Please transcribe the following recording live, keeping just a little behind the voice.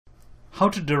How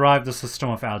to derive the system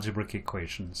of algebraic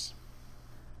equations.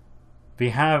 We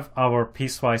have our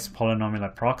piecewise polynomial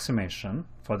approximation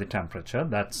for the temperature.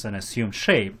 That's an assumed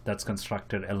shape that's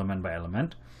constructed element by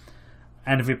element.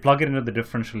 And if we plug it into the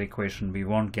differential equation, we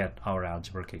won't get our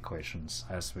algebraic equations.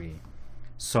 As we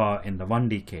saw in the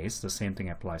 1D case, the same thing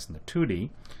applies in the 2D.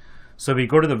 So we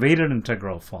go to the weighted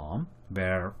integral form,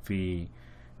 where we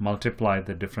multiply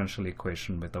the differential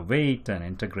equation with a weight and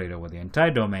integrate over the entire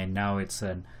domain. Now it's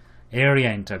an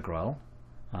area integral,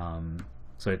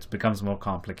 so it becomes more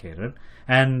complicated.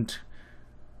 And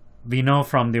we know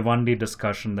from the 1D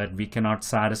discussion that we cannot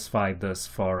satisfy this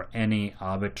for any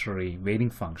arbitrary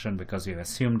weighting function because we've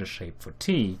assumed a shape for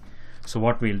t. So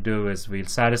what we'll do is we'll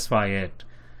satisfy it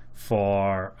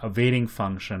for a weighting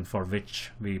function for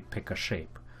which we pick a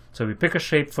shape. So we pick a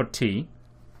shape for t,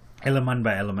 element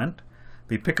by element.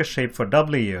 We pick a shape for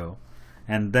w,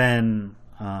 and then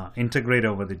integrate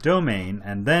over the domain.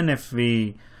 And then if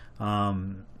we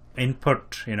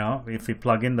input, if we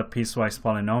plug in the piecewise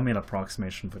polynomial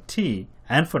approximation for t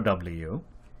and for w,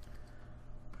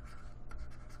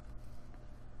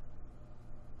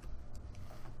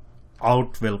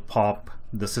 out will pop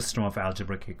the system of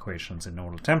algebraic equations in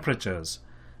nodal temperatures.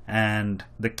 And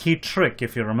the key trick,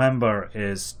 if you remember,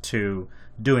 is to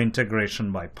do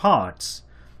integration by parts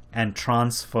and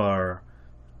transfer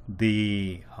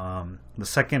the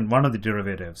second one of the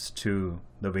derivatives to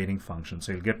the weighting function.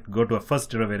 So you'll go to a first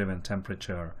derivative in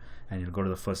temperature, and you'll go to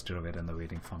the first derivative in the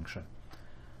weighting function.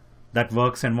 That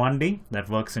works in 1D, that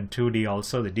works in 2D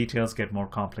also. The details get more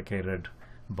complicated,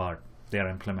 but they are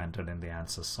implemented in the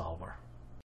Ansys solver.